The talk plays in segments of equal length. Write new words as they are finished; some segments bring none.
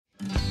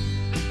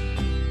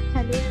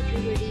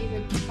everybody,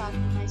 welcome back to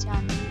my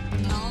channel,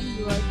 and now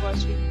you are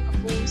watching a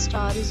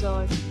 4-star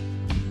resort.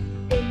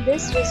 In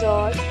this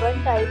resort,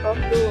 one type of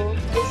room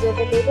is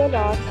available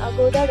on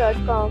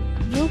agoda.com.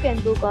 You can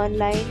book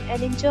online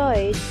and enjoy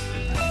it. To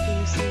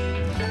see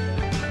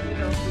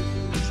hundred of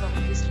reviews of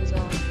this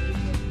resort, you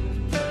can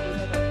book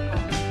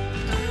agoda.com.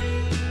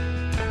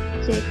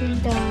 Check-in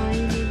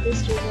time in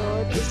this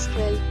resort is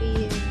 12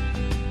 p.m.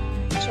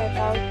 and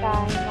check-out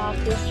time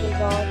of this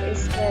resort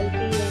is 12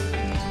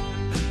 p.m.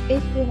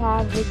 If you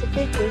have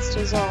visited this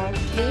resort,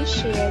 please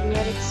share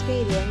your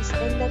experience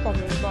in the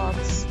comment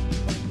box.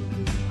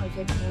 Or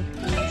get more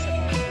details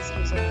about this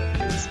resort,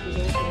 please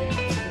below the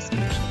link in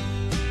description.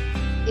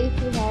 If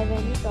you have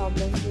any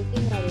problem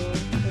booking a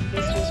room in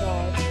this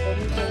resort, then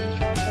you can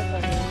drop a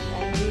comment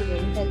and we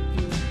will help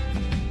you.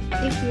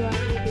 If you are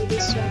new to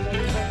this channel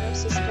or not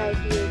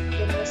subscribed yet,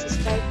 then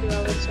subscribe to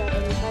our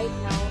channel right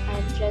now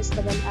and press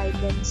the bell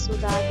icon so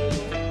that you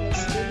don't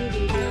miss any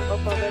video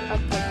of our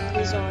upcoming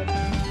resort.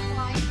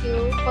 Thank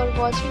you for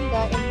watching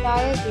the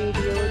entire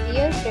video.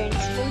 Dear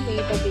friends, we'll meet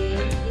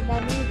again in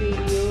a new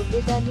video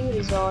with a new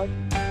resort.